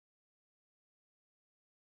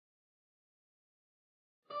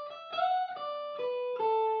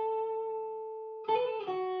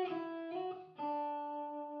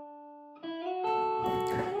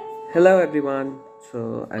Hello everyone,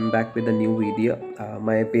 so I'm back with a new video.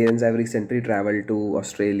 My parents have recently traveled to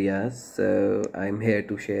Australia, so I'm here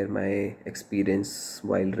to share my experience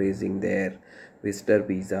while raising their visitor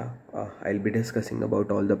visa. I'll be discussing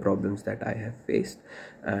about all the problems that I have faced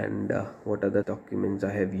and what are the documents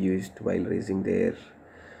I have used while raising their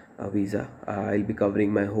visa. I'll be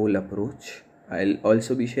covering my whole approach. I'll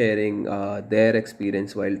also be sharing their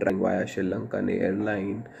experience while traveling via Sri Lankan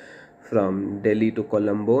airline from Delhi to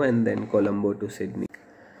Colombo and then Colombo to Sydney.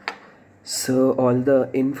 So all the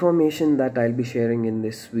information that I'll be sharing in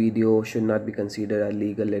this video should not be considered a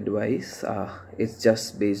legal advice. It's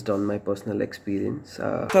just based on my personal experience.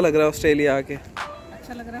 अच्छा लग रहा है Australia आके?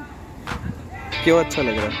 अच्छा लग रहा है। क्यों अच्छा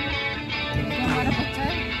लग रहा है? क्योंकि हमारा बच्चा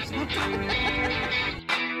है।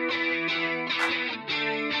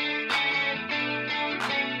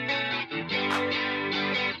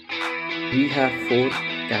 We have 4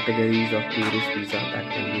 categories of tourist visa that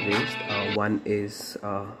can be raised. One is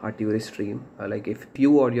a tourist stream. Like if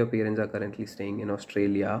you or your parents are currently staying in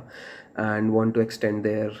Australia and want to extend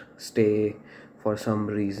their stay for some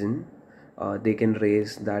reason, they can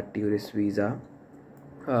raise that tourist visa.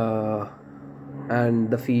 And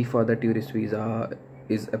the fee for the tourist visa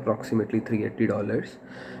is approximately $380,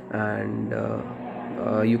 and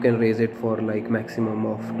you can raise it for like maximum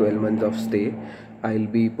of 12 months of stay. I'll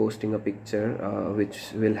be posting a picture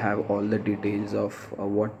which will have all the details of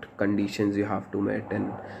what conditions you have to meet,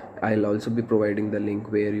 and I'll also be providing the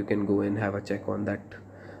link where you can go and have a check on that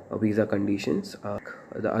visa conditions.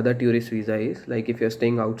 The other tourist visa is like if you're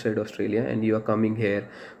staying outside Australia and you are coming here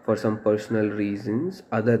for some personal reasons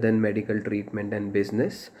other than medical treatment and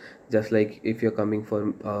business, just like if you're coming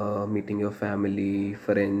for meeting your family,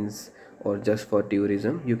 friends, or just for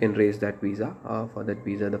tourism, you can raise that visa. For that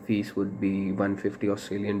visa the fees would be 150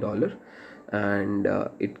 Australian dollar, and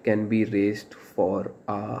it can be raised for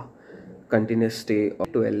a continuous stay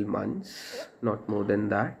of 12 months, not more than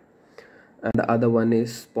that. And the other one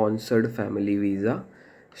is sponsored family visa.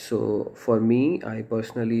 So for me, I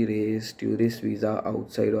personally raised tourist visa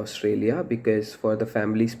outside Australia because for the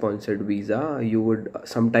family sponsored visa you would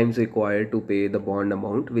sometimes require to pay the bond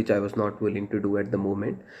amount, which I was not willing to do at the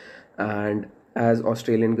moment. And as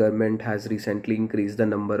Australian government has recently increased the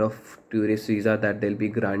number of tourist visa that they'll be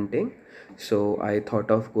granting, so I thought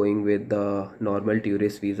of going with the normal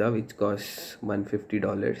tourist visa, which costs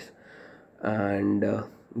 $150, and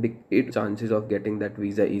it chances of getting that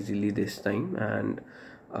visa easily this time. And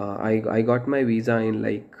I got my visa in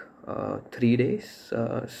like 3 days,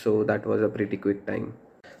 so that was a pretty quick time.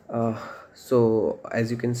 So as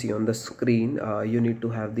you can see on the screen, you need to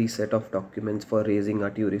have these set of documents for raising a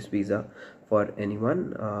tourist visa for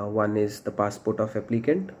anyone. One is the passport of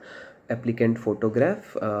applicant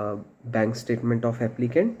photograph, bank statement of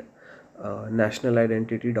applicant, national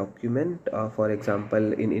identity document. For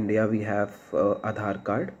example, in India we have Aadhaar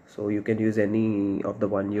card, so you can use any of the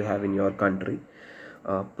one you have in your country.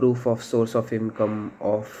 Proof of source of income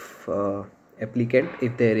of applicant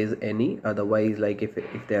if there is any, otherwise like if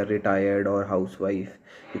they are retired or housewife,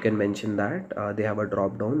 you can mention that. They have a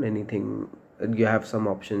drop down, anything, you have some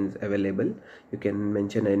options available, you can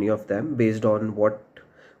mention any of them. Based on what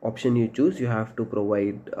option you choose, you have to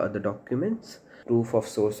provide the documents. Proof of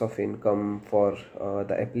source of income for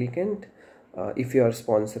the applicant. If you are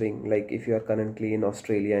sponsoring, like if you are currently in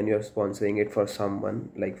Australia and you are sponsoring it for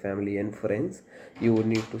someone like family and friends, you would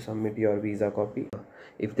need to submit your visa copy.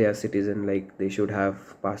 If they are citizen, like they should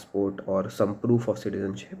have passport or some proof of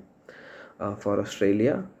citizenship for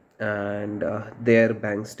Australia, and their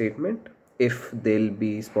bank statement if they'll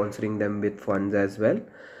be sponsoring them with funds as well.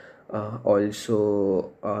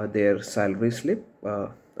 Also their salary slip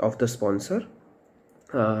of the sponsor.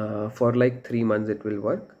 For like 3 months it will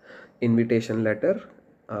work. Invitation letter.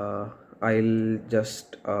 I'll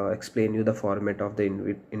just explain you the format of the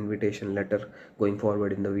invitation letter going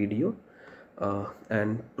forward in the video.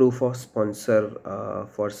 And proof of sponsor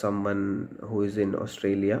for someone who is in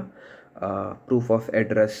Australia. Proof of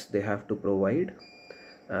address they have to provide,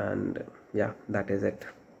 and yeah, that is it.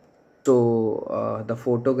 So the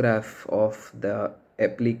photograph of the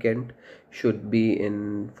applicant should be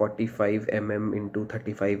in 45 mm into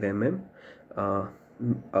 35 mm.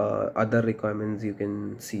 Other requirements you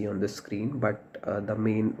can see on the screen, but the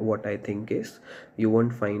main what I think is you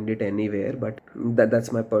won't find it anywhere, but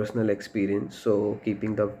that's my personal experience. So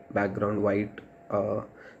keeping the background white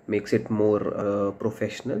makes it more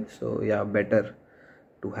professional, so yeah, better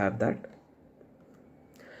to have that.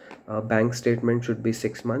 Bank statement should be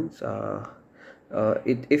 6 months.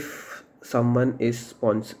 If someone is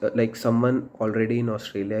like someone already in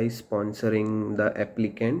Australia is sponsoring the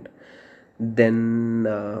applicant, then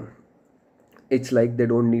it's like they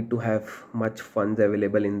don't need to have much funds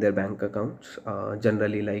available in their bank accounts.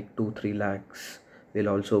 Generally like 2-3 lakhs will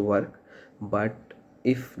also work. But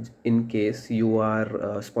if in case you are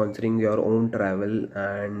sponsoring your own travel,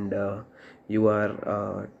 and you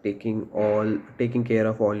are taking care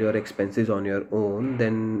of all your expenses on your own,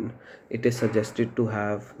 then it is suggested to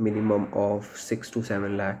have minimum of 6 to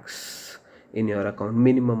 7 lakhs in your account,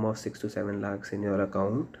 minimum of 6 to 7 lakhs in your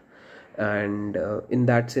account. And in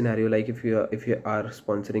that scenario, like if you are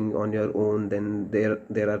sponsoring on your own, then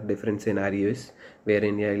there are different scenarios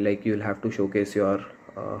wherein like you'll have to showcase your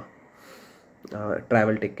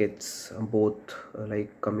travel tickets, both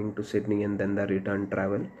like coming to Sydney and then the return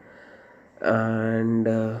travel. And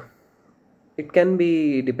it can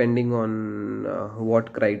be depending on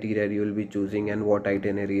what criteria you will be choosing and what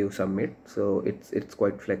itinerary you submit, so it's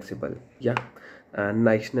quite flexible. Yeah. And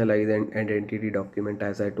national identity document,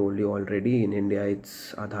 as I told you already, in India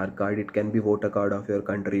it's Aadhaar card. It can be voter card of your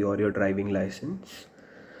country or your driving license.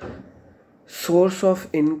 Source of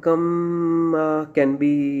income can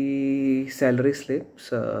be salary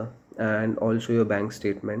slips, and also your bank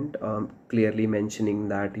statement, clearly mentioning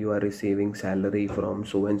that you are receiving salary from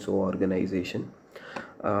so and so organization.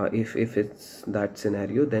 If it's that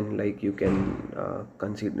scenario, then like you can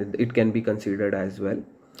consider it, can be considered as well.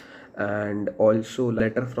 And also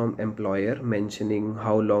letter from employer mentioning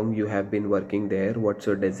how long you have been working there, what's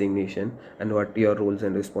your designation, and what your roles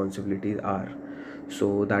and responsibilities are.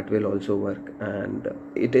 So that will also work. And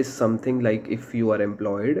it is something like if you are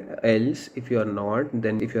employed. Else if you are not,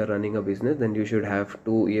 then if you are running a business, then you should have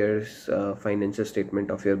 2 years financial statement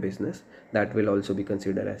of your business. That will also be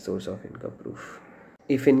considered as source of income proof.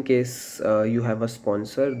 If in case you have a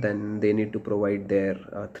sponsor, then they need to provide their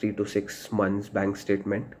 3 to 6 months bank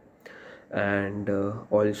statement. And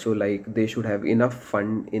also like they should have enough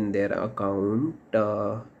fund in their account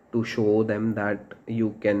to show them that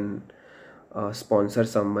you can sponsor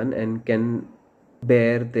someone and can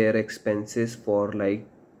bear their expenses for like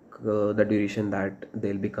the duration that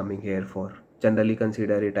they'll be coming here for. Generally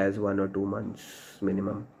consider it as 1 or 2 months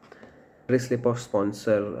minimum. Slip of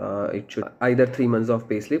sponsor, it should either 3 months of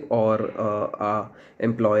payslip or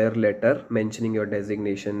employer letter mentioning your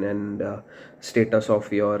designation and status of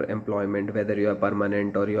your employment, whether you are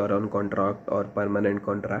permanent or you are on contract or permanent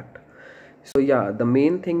contract. So yeah, the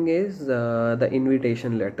main thing is the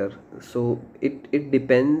invitation letter. So it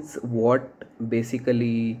depends what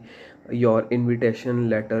basically your invitation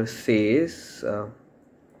letter says.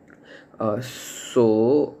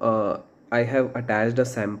 I have attached a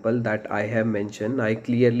sample that I have mentioned. I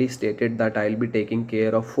clearly stated that I'll be taking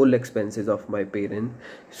care of full expenses of my parent.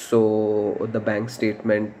 So the bank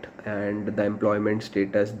statement and the employment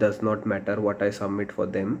status does not matter what I submit for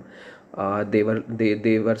them. They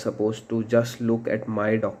were supposed to just look at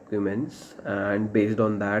my documents, and based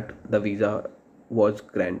on that the visa was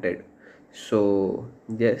granted. So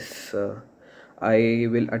yes, I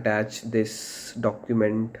will attach this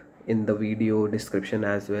document in the video description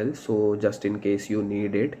as well, so just in case you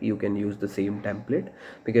need it, you can use the same template,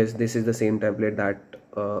 because this is the same template that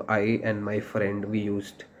I and my friend we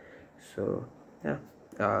used. So yeah,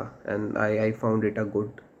 and I found it a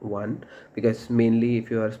good one, because mainly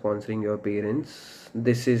if you are sponsoring your parents,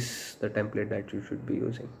 this is the template that you should be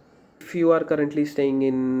using. If you are currently staying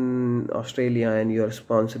in Australia and you are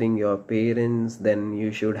sponsoring your parents, then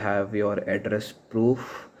you should have your address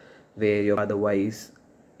proof, where your otherwise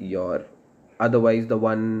the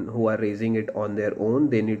one who are raising it on their own,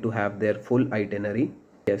 they need to have their full itinerary.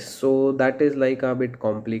 Yes, so that is like a bit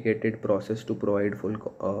complicated process to provide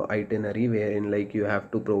full itinerary, wherein like you have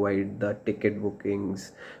to provide the ticket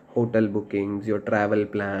bookings, hotel bookings, your travel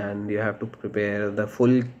plan. You have to prepare the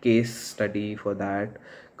full case study for that.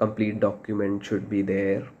 Complete document should be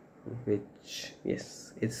there, which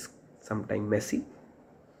yes, is sometimes messy.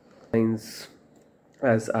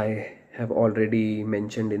 As I have already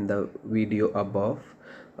mentioned in the video above,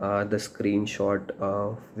 the screenshot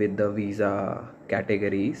with the visa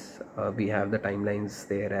categories, we have the timelines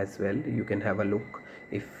there as well. You can have a look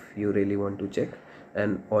if you really want to check.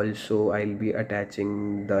 And also I'll be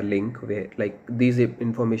attaching the link where like these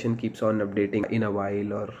information keeps on updating in a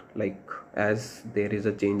while, or like as there is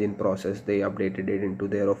a change in process, they updated it into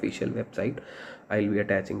their official website. I'll be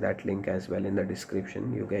attaching that link as well in the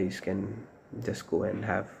description. You guys can just go and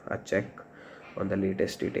have a check on the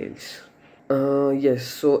latest details. Yes,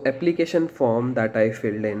 so application form that I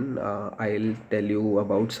filled in, I'll tell you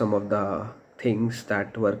about some of the things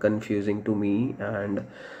that were confusing to me. And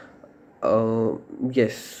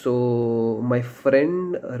yes, so my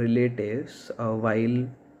friend relatives, while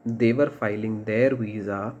they were filing their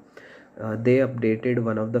visa, they updated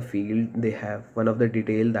one of the field. They have one of the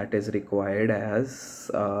detail that is required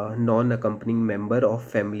as non-accompanying member of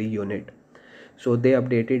family unit. So they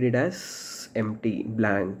updated it as empty,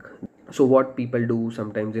 blank. So what people do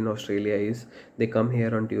sometimes in Australia is they come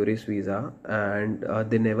here on tourist visa and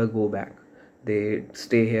they never go back. They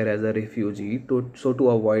stay here as a refugee. To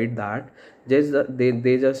avoid that,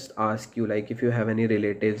 they just ask you, like, if you have any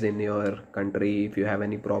relatives in your country, if you have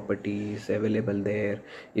any properties available there,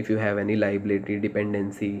 if you have any liability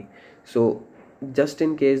dependency. So just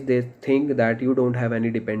in case they think that you don't have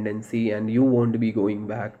any dependency and you won't be going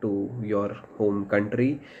back to your home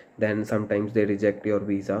country, then sometimes they reject your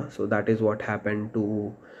visa. So that is what happened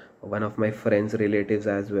to one of my friends' relatives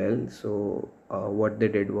as well. So what they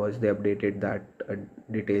did was they updated that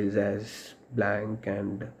details as blank,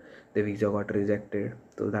 and the visa got rejected.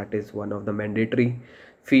 So that is one of the mandatory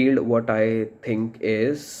field. What I think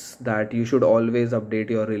is that you should always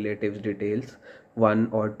update your relatives details, one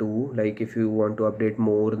or two. Like if you want to update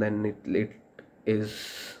more, then it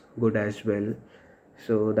is good as well.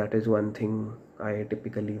 So that is one thing I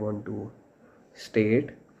typically want to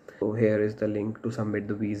state. So here is the link to submit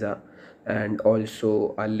the visa, and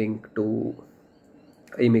also a link to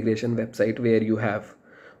immigration website where you have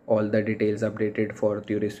all the details updated for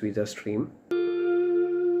tourist visa stream.